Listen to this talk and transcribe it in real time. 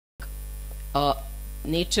uh,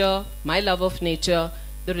 nature, my love of nature,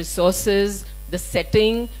 the resources, the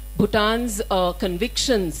setting. Bhutan's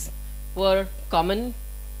convictions were common.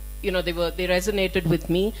 You know, they resonated with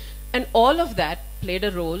me, and all of that played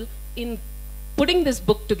a role in putting this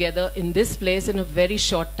book together in this place in a very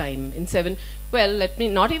short time.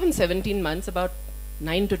 Not even 17 months, about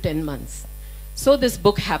 9 to 10 months. So this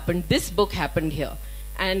book happened. This book happened here,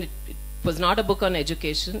 and it was not a book on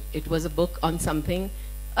education. It was a book on something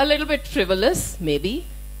a little bit frivolous, maybe,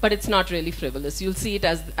 but it's not really frivolous. You'll see it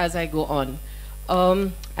as I go on,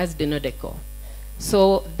 as dinner decor.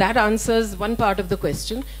 So that answers one part of the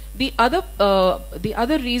question. The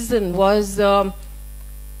other reason was,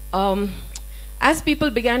 as people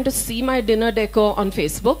began to see my dinner decor on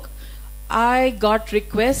Facebook, I got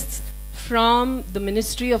requests from the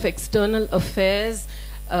Ministry of External Affairs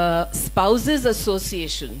Spouses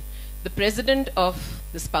Association, the president of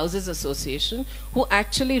the Spouses Association, who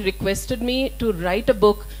actually requested me to write a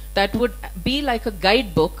book that would be like a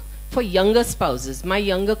guidebook for younger spouses, my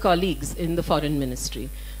younger colleagues in the foreign ministry.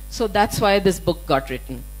 So that's why this book got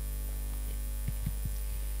written.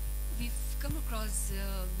 We've come across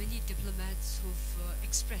many diplomats who've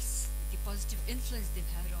expressed the positive influence they've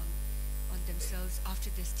had on themselves after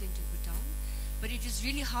their stint in Bhutan. But it is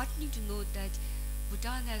really heartening to note that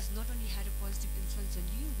Bhutan has not only had a positive influence on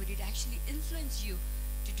you, but it actually influenced you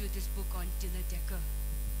to do this book on dinner decor.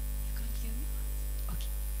 You can't hear me? Okay.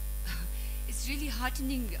 It's really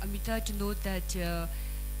heartening, Amita, to note that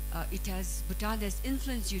Bhutan has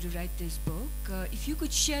influenced you to write this book. If you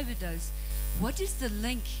could share with us, what is the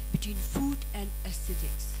link between food and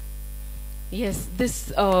aesthetics? Yes,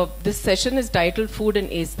 this session is titled Food and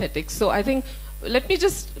Aesthetics. So I think, let me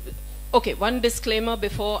just, okay, one disclaimer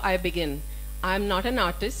before I begin. I'm not an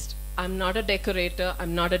artist, I'm not a decorator,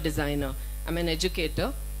 I'm not a designer. I'm an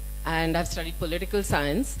educator, and I've studied political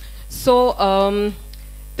science. So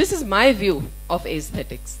this is my view of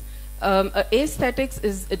aesthetics. Aesthetics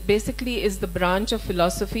basically is the branch of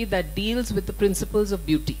philosophy that deals with the principles of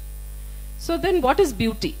beauty. So then what is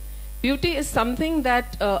beauty? Beauty is something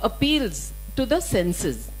that appeals to the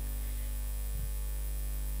senses.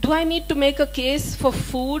 Do I need to make a case for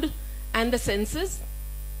food and the senses?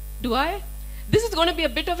 Do I? This is going to be a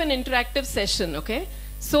bit of an interactive session, okay?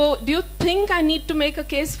 So do you think I need to make a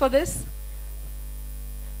case for this?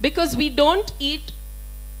 Because we don't eat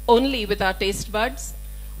only with our taste buds.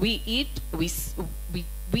 We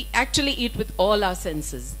actually eat with all our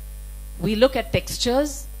senses. We look at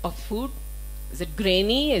textures of food. Is it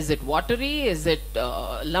grainy? Is it watery? Is it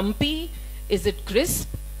lumpy? Is it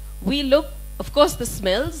crisp? We look, of course, the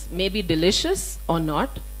smells may be delicious or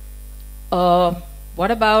not.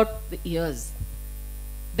 What about the ears?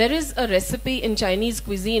 There is a recipe in Chinese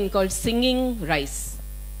cuisine called singing rice.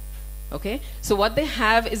 Okay, so what they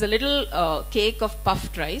have is a little cake of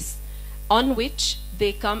puffed rice, on which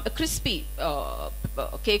they come a crispy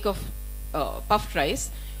cake of puffed rice,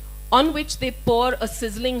 on which they pour a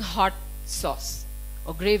sizzling hot sauce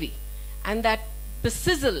or gravy, and that the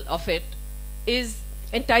sizzle of it is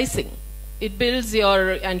enticing. It builds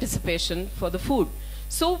your anticipation for the food.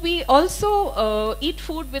 So we also eat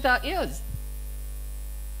food with our ears.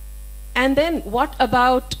 And then what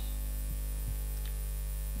about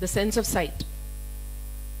the sense of sight?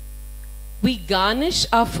 We garnish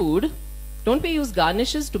our food. Don't we use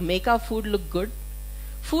garnishes to make our food look good?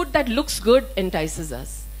 Food that looks good entices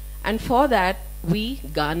us. And for that, we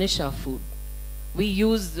garnish our food. We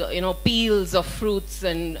use, peels of fruits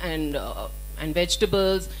and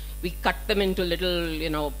vegetables. We cut them into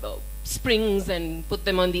little, springs and put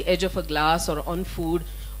them on the edge of a glass or on food.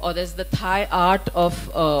 Or there's the Thai art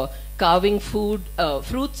of carving food,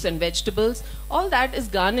 fruits and vegetables. All that is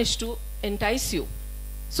garnished to entice you.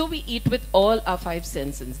 So we eat with all our five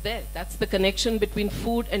senses there. That's the connection between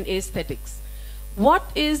food and aesthetics. What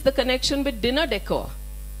is the connection with dinner decor?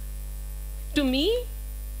 To me,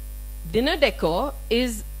 dinner decor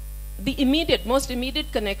is the most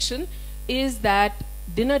immediate connection is that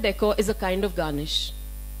dinner decor is a kind of garnish.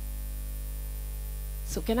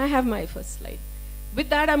 So can I have my first slide? With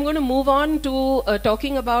that, I'm going to move on to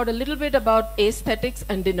talking about a little bit about aesthetics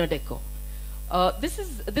and dinner decor. This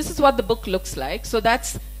is what the book looks like. So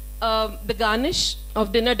that's the garnish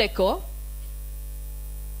of dinner decor.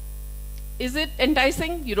 Is it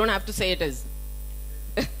enticing? You don't have to say it is.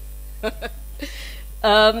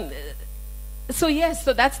 So yes,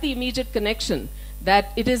 so that's the immediate connection,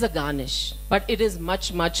 that it is a garnish, but it is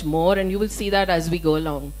much, much more, and you will see that as we go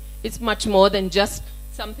along. It's much more than just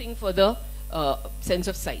something for the sense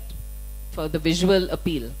of sight, for the visual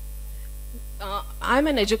appeal. I'm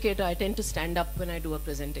an educator. I tend to stand up when I do a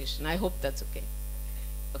presentation. I hope that's okay.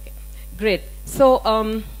 Okay. Great. So,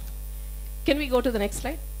 can we go to the next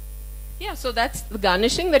slide? Yeah, so that's the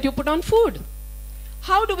garnishing that you put on food.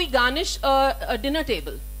 How do we garnish a dinner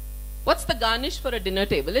table? What's the garnish for a dinner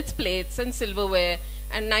table? It's plates and silverware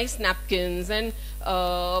and nice napkins and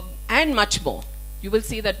much more. You will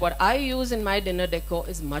see that what I use in my dinner decor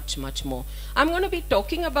is much, much more. I'm going to be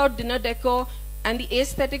talking about dinner decor and the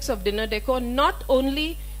aesthetics of dinner decor not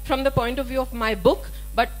only from the point of view of my book,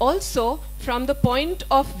 but also from the point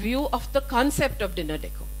of view of the concept of dinner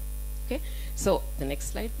decor. Okay, so the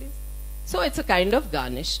next slide, please. So it's a kind of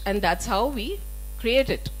garnish, and that's how we create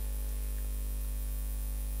it.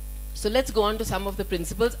 So let's go on to some of the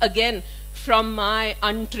principles, again, from my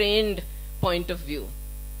untrained point of view.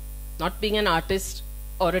 Not being an artist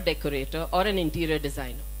or a decorator or an interior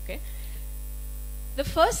designer. Okay? The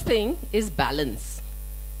first thing is balance,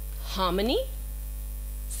 harmony,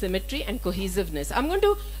 symmetry, and cohesiveness. I'm going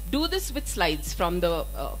to do this with slides from the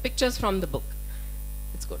pictures from the book.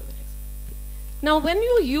 Let's go to the next. Now, when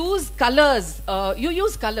you use colors,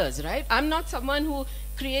 right? I'm not someone who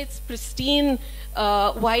creates pristine,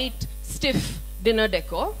 white, stiff dinner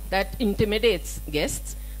decor that intimidates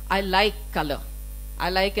guests. I like color. I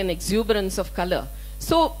like an exuberance of color.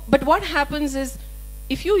 So, but what happens is,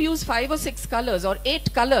 if you use 5 or 6 colors or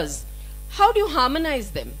 8 colors, how do you harmonize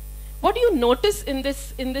them? What do you notice in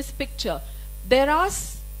this picture?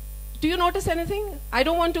 Do you notice anything? I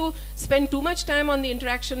don't want to spend too much time on the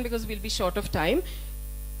interaction because we'll be short of time.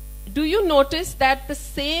 Do you notice that the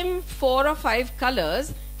same 4 or 5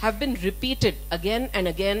 colors have been repeated again and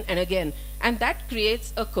again and again? And that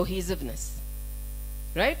creates a cohesiveness,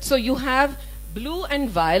 right? So you have blue and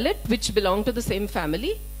violet, which belong to the same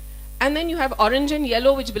family, and then you have orange and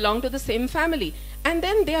yellow, which belong to the same family, and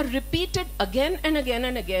then they are repeated again and again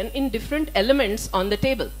and again in different elements on the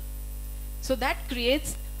table. So that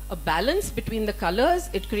creates a balance between the colors,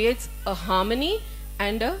 it creates a harmony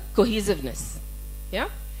and a cohesiveness. Yeah?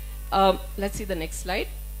 Let's see the next slide.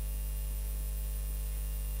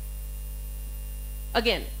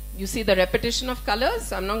 Again, you see the repetition of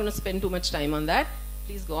colors. I'm not going to spend too much time on that.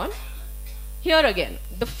 Please go on. Here again,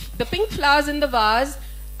 the pink flowers in the vase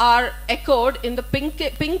are echoed in the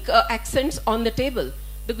pink accents on the table.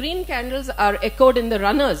 The green candles are echoed in the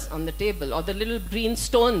runners on the table, or the little green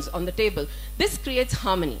stones on the table. This creates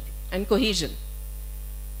harmony and cohesion.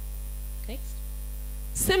 Next.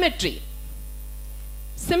 Symmetry.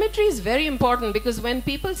 Symmetry is very important because when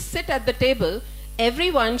people sit at the table,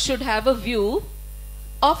 everyone should have a view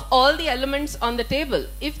of all the elements on the table.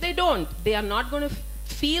 If they don't, they are not going to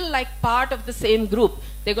feel like part of the same group.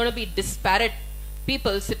 They're going to be disparate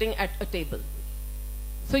people sitting at a table.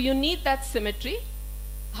 So you need that symmetry.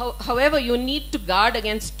 However, you need to guard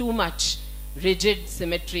against too much rigid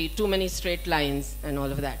symmetry, too many straight lines and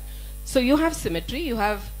all of that. So you have symmetry, you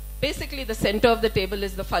have basically the center of the table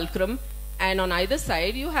is the fulcrum, and on either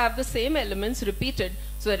side you have the same elements repeated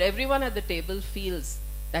so that everyone at the table feels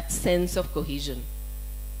that sense of cohesion.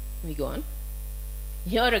 We go on.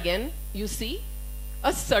 Here again you see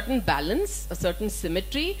a certain balance, a certain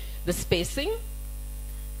symmetry, the spacing.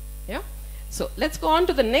 Yeah. So let's go on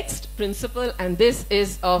to the next principle, and this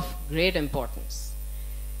is of great importance.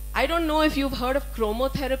 I don't know if you've heard of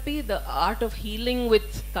chromotherapy, the art of healing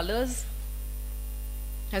with colors.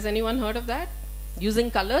 Has anyone heard of that?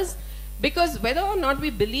 Using colors? Because whether or not we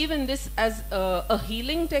believe in this as a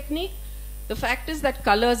healing technique, the fact is that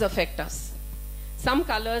colors affect us. Some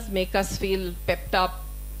colors make us feel pepped up,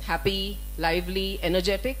 happy, lively,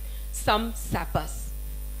 energetic. Some sap us,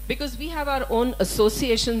 because we have our own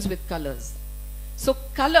associations with colors. So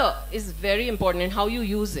color is very important in how you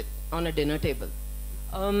use it on a dinner table.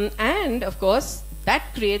 And of course,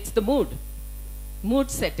 that creates the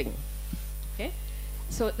mood setting. Okay?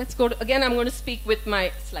 So let's go to, again, I'm going to speak with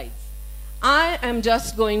my slides. I am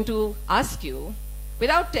just going to ask you,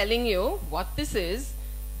 without telling you what this is,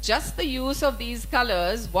 just the use of these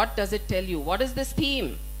colors, what does it tell you? What is this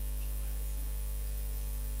theme?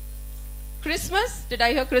 Christmas? Did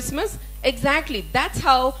I hear Christmas? Exactly. That's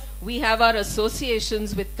how we have our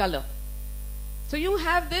associations with color. So you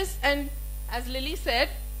have this, and as Lily said,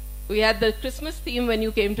 we had the Christmas theme when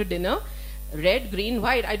you came to dinner. Red, green,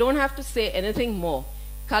 white. I don't have to say anything more.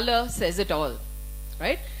 Color says it all.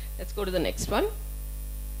 Right? Let's go to the next one.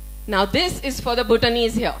 Now this is for the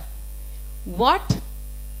Bhutanese here. What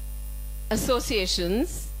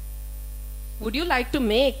associations would you like to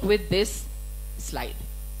make with this slide?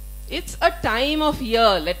 It's a time of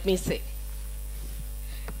year, let me say.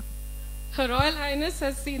 Her Royal Highness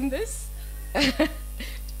has seen this.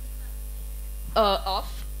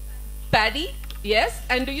 Of paddy, yes.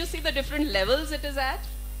 And do you see the different levels it is at?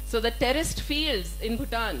 So the terraced fields in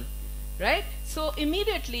Bhutan, right? So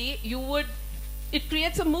immediately it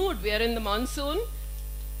creates a mood. We are in the monsoon.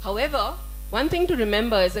 However, one thing to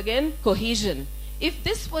remember is again cohesion. If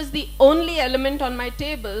this was the only element on my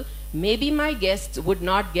table, maybe my guests would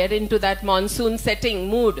not get into that monsoon setting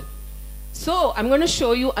mood. So I'm going to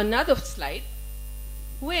show you another slide,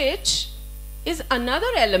 which is another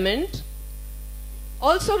element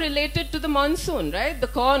also related to the monsoon, right? The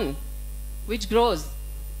corn, which grows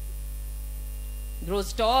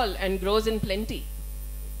tall and grows in plenty,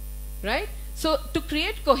 right? So to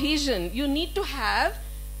create cohesion, you need to have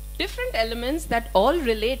different elements that all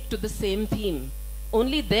relate to the same theme.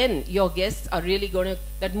 Only then your guests are really going to,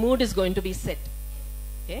 that mood is going to be set.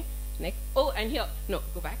 Okay, next. Oh, and here, no,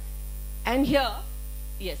 go back. And here,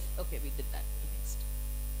 yes, okay, we did that. Next.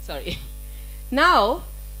 Sorry. Now,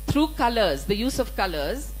 through colors, the use of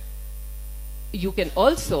colors, you can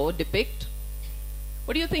also depict,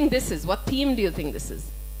 what do you think this is? What theme do you think this is?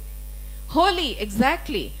 Holi,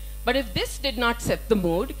 exactly. But if this did not set the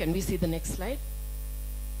mood, can we see the next slide?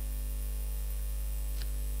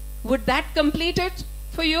 Would that complete it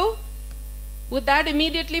for you? Would that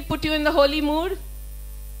immediately put you in the holy mood?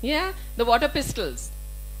 Yeah, the water pistols.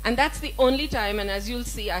 And that's the only time, and as you'll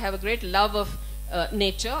see, I have a great love of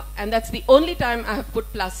nature, and that's the only time I have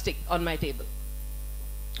put plastic on my table.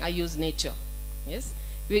 I use nature. Yes,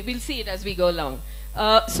 we'll see it as we go along.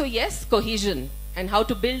 So yes, cohesion and how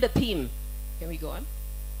to build a theme. Can we go on?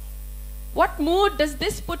 What mood does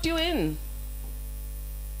this put you in?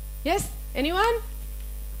 Yes, anyone?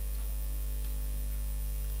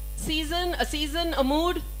 Season, a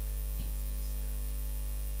mood?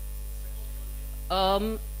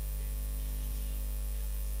 Huh?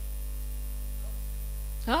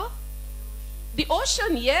 The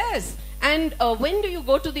ocean, yes. And when do you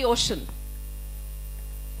go to the ocean?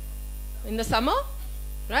 In the summer?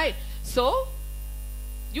 Right. So,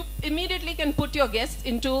 you immediately can put your guests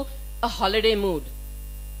into a holiday mood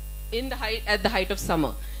at the height of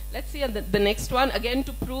summer. Let's see the next one, again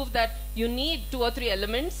to prove that you need 2 or 3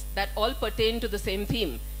 elements that all pertain to the same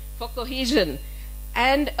theme for cohesion.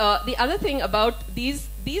 And the other thing about these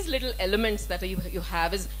little elements that you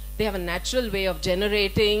have is they have a natural way of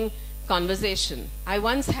generating conversation. I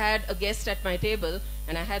once had a guest at my table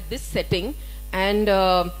and I had this setting, and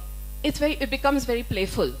it becomes very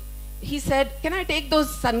playful. He said, "Can I take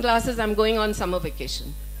those sunglasses? I'm going on summer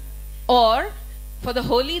vacation." Or for the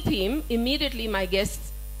holy theme, immediately my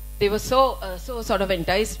guests, they were so sort of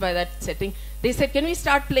enticed by that setting. They said, "Can we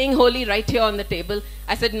start playing holy right here on the table?"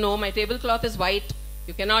 I said, "No, my tablecloth is white.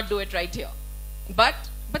 You cannot do it right here." But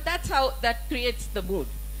that's how that creates the mood.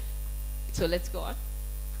 So let's go on.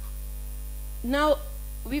 Now,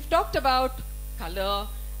 we've talked about color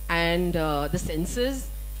and the senses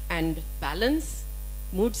and balance,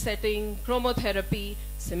 mood setting, chromotherapy,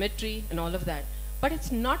 symmetry, and all of that. But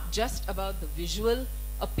it's not just about the visual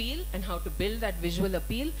appeal and how to build that visual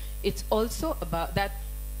appeal. It's also about that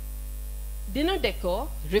dinner decor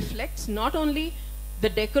reflects not only the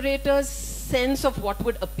decorator's sense of what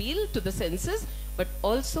would appeal to the senses, but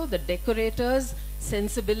also the decorator's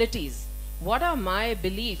sensibilities. What are my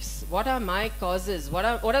beliefs? What are my causes? What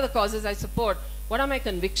are the causes I support? What are my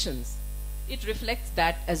convictions? It reflects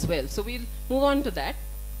that as well. So we'll move on to that.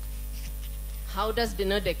 How does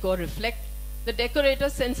dinner decor reflect the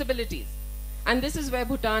decorator's sensibilities? And this is where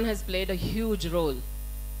Bhutan has played a huge role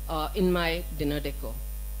in my dinner decor.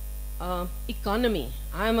 Economy.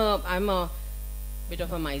 I'm a bit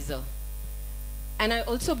of a miser. And I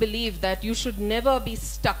also believe that you should never be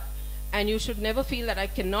stuck, and you should never feel that I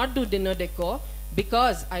cannot do dinner decor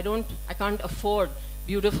because I can't afford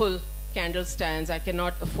beautiful candle stands, I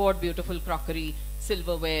cannot afford beautiful crockery,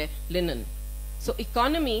 silverware, linen. So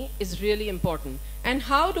economy is really important. And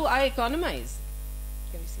how do I economize?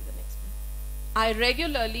 Can we see the next one? I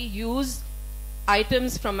regularly use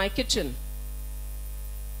items from my kitchen,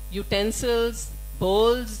 utensils,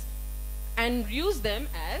 bowls, and use them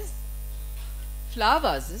as flower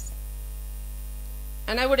vases.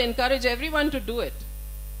 And I would encourage everyone to do it.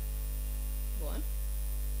 Go on.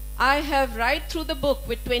 I have, right through the book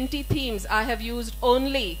with 20 themes, I have used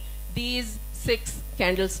only these 6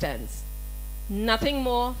 candle stands. Nothing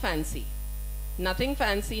more fancy. Nothing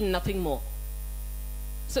fancy, nothing more.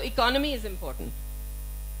 So economy is important.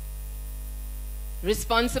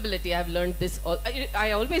 Responsibility, I've learned this.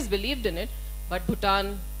 I always believed in it, but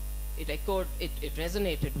Bhutan, it echoed, it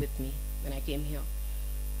resonated with me when I came here.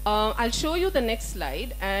 I'll show you the next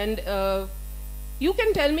slide, and you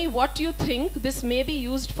can tell me what you think this may be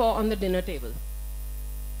used for on the dinner table.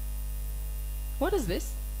 What is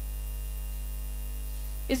this?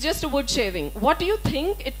 It's just a wood shaving. What do you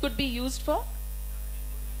think it could be used for?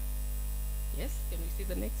 Yes, can we see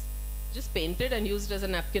the next? Just painted and used as a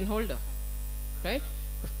napkin holder, right?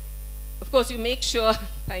 Of course, you make sure,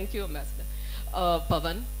 thank you, Ambassador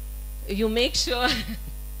Pavan, you make sure,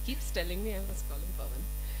 keeps telling me I must call him Pavan.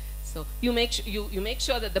 So you make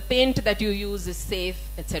sure that the paint that you use is safe,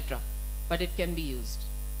 etc. But it can be used.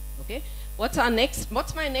 Okay. What's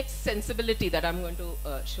my next sensibility that I'm going to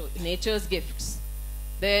show? Nature's gifts.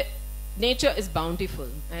 Nature is bountiful,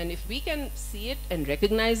 and if we can see it and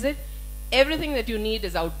recognize it, everything that you need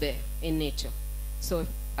is out there in nature. So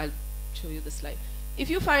I'll show you the slide. If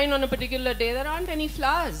you find on a particular day there aren't any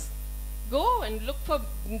flowers, go and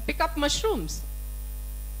pick up mushrooms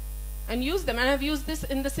and use them. And I've used this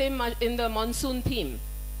in the monsoon theme.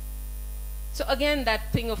 So again,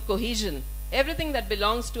 that thing of cohesion. Everything that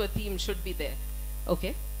belongs to a theme should be there.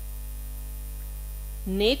 Okay?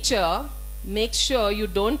 Nature makes sure you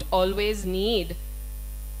don't always need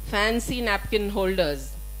fancy napkin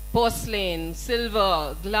holders, porcelain,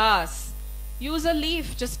 silver, glass. Use a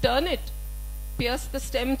leaf, just turn it. Pierce the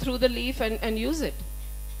stem through the leaf and use it.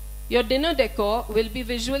 Your dinner decor will be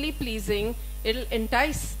visually pleasing, it'll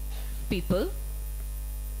entice people,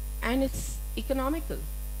 and it's economical,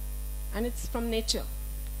 and it's from nature.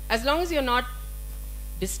 As long as you're not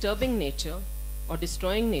disturbing nature or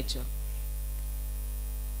destroying nature.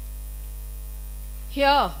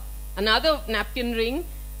 Here, another napkin ring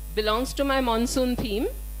belongs to my monsoon theme.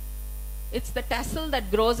 It's the tassel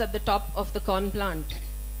that grows at the top of the corn plant.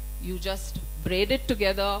 You just braid it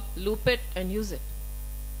together, loop it, and use it.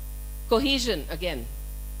 Cohesion, again.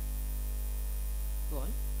 Go on.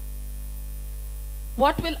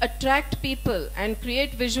 What will attract people and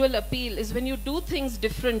create visual appeal is when you do things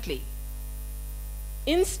differently.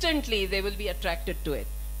 Instantly, they will be attracted to it.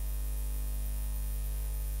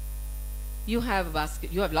 You have a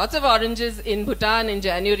basket. You have lots of oranges in Bhutan in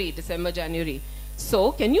January, December, January.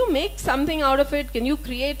 So, can you make something out of it? Can you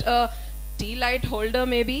create a tea light holder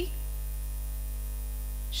maybe?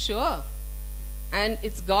 Sure. And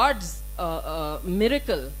it's God's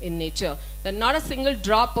miracle in nature that not a single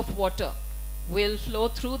drop of water will flow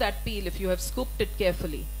through that peel if you have scooped it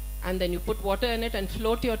carefully. And then you put water in it and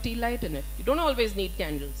float your tea light in it. You don't always need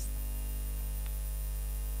candles.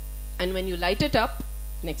 And when you light it up,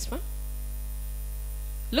 next one.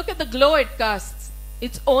 Look at the glow it casts.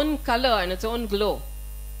 Its own color and its own glow.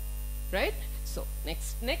 Right? So,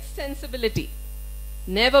 next sensibility.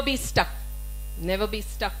 Never be stuck. Never be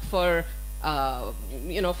stuck for,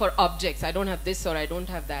 for objects. I don't have this or I don't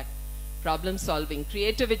have that. Problem solving.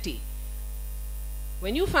 Creativity.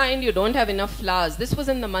 When you find you don't have enough flowers, this was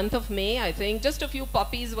in the month of May, I think, just a few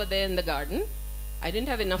poppies were there in the garden. I didn't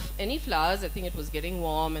have any flowers. I think it was getting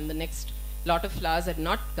warm and the next lot of flowers had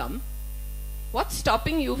not come. What's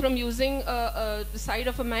stopping you from using the side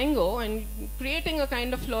of a mango and creating a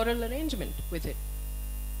kind of floral arrangement with it?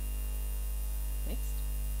 Next.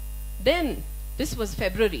 Then, this was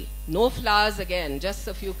February. No flowers again, just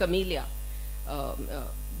a few camellia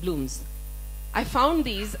blooms. I found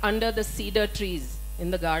these under the cedar trees in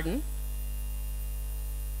the garden,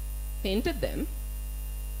 painted them,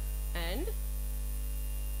 and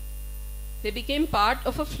they became part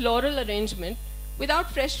of a floral arrangement without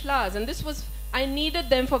fresh flowers. And this was, I needed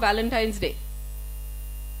them for Valentine's Day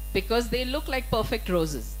because they look like perfect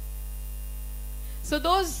roses. So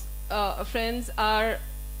those, friends, are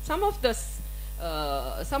some of the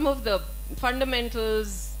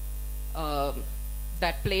fundamentals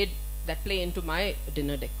that play into my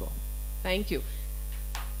dinner decor. Thank you.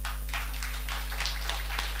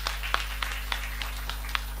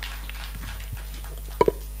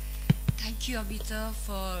 Thank you, Amita,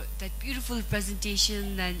 for that beautiful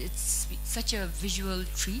presentation, and it's such a visual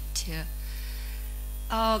treat.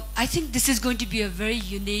 I think this is going to be a very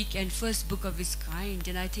unique and first book of its kind,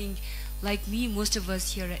 and I think, like me, most of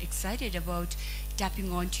us here are excited about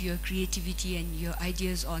tapping onto your creativity and your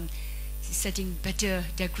ideas on setting better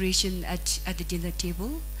decoration at the dinner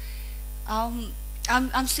table. I'm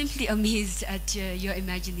simply amazed at your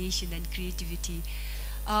imagination and creativity.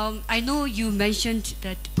 I know you mentioned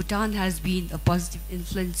that Bhutan has been a positive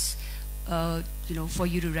influence, for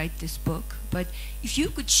you to write this book. But if you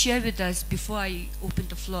could share with us, before I open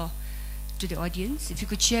the floor to the audience, if you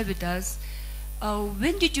could share with us,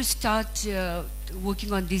 when did you start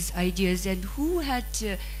working on these ideas, and who had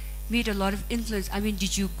made a lot of influence? I mean,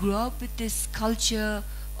 did you grow up with this culture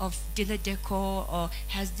of dinner decor, or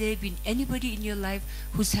has there been anybody in your life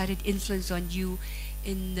who's had an influence on you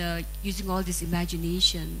in using all this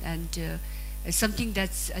imagination, and something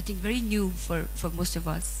that's, I think, very new for most of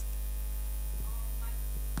us?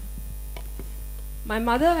 My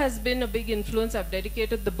mother has been a big influence. I've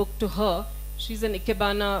dedicated the book to her. She's an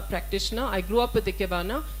Ikebana practitioner. I grew up with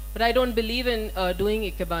Ikebana, but I don't believe in doing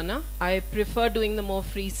Ikebana. I prefer doing the more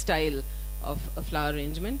freestyle of a flower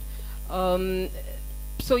arrangement.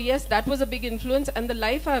 So yes, that was a big influence, and the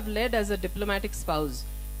life I've led as a diplomatic spouse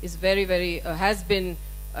is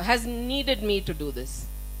has needed me to do this.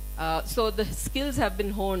 So the skills have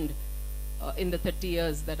been honed in the 30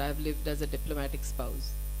 years that I've lived as a diplomatic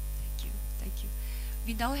spouse. Thank you, thank you.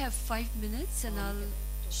 We now have 5 minutes, and I'll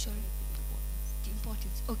show the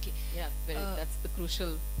importance. Okay. Yeah, that's the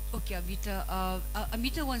crucial. Okay, Amita.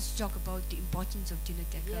 Amita wants to talk about the importance of dinner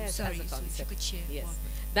decor. Yes, Sorry, as a so if you concept. could share Yes. more.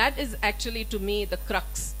 That is actually, to me, the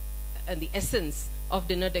crux and the essence of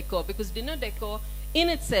dinner decor, because dinner decor in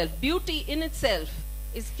itself, beauty in itself,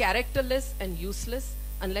 is characterless and useless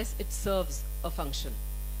unless it serves a function.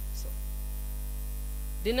 So,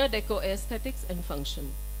 dinner decor, aesthetics and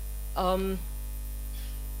function.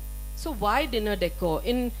 So why dinner decor?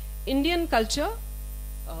 In Indian culture,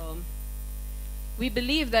 we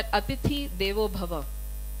believe that Atithi Devo Bhava.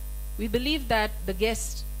 We believe that the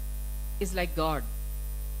guest is like God,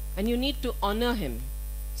 and you need to honor him.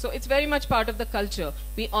 So it's very much part of the culture.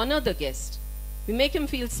 We honor the guest. We make him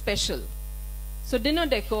feel special. So dinner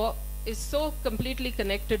decor is so completely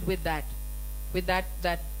connected with that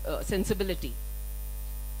sensibility.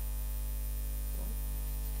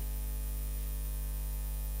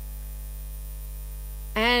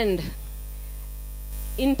 And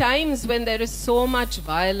in times when there is so much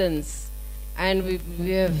violence and we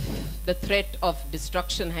have the threat of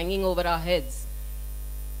destruction hanging over our heads,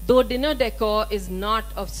 though dinner decor is not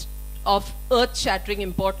of earth-shattering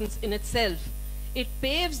importance in itself, it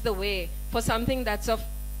paves the way for something that's of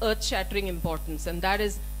earth-shattering importance, and that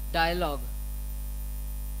is dialogue.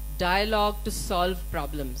 Dialogue to solve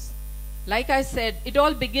problems. Like I said, it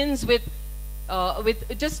all begins with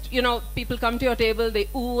just, people come to your table, they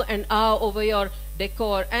ooh and ah over your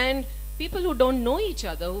decor, and people who don't know each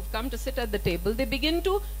other, who've come to sit at the table, they begin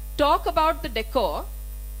to talk about the decor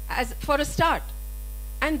as for a start.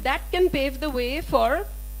 And that can pave the way for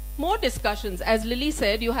more discussions. As Lily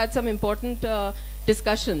said, you had some important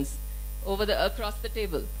discussions across the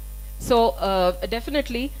table. So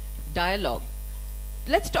definitely dialogue.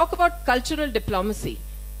 Let's talk about cultural diplomacy.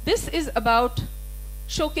 This is about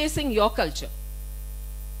showcasing your culture.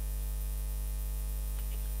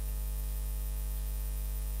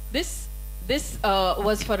 This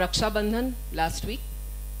was for Raksha Bandhan last week.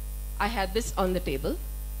 I had this on the table,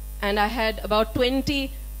 and I had about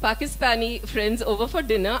 20 Pakistani friends over for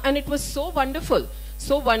dinner, and it was so wonderful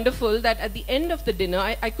that at the end of the dinner,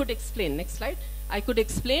 I could explain, next slide, I could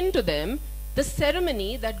explain to them the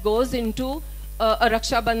ceremony that goes into a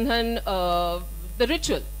Raksha Bandhan, the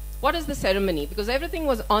ritual. What is the ceremony? Because everything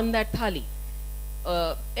was on that thali,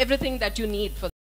 everything that you need for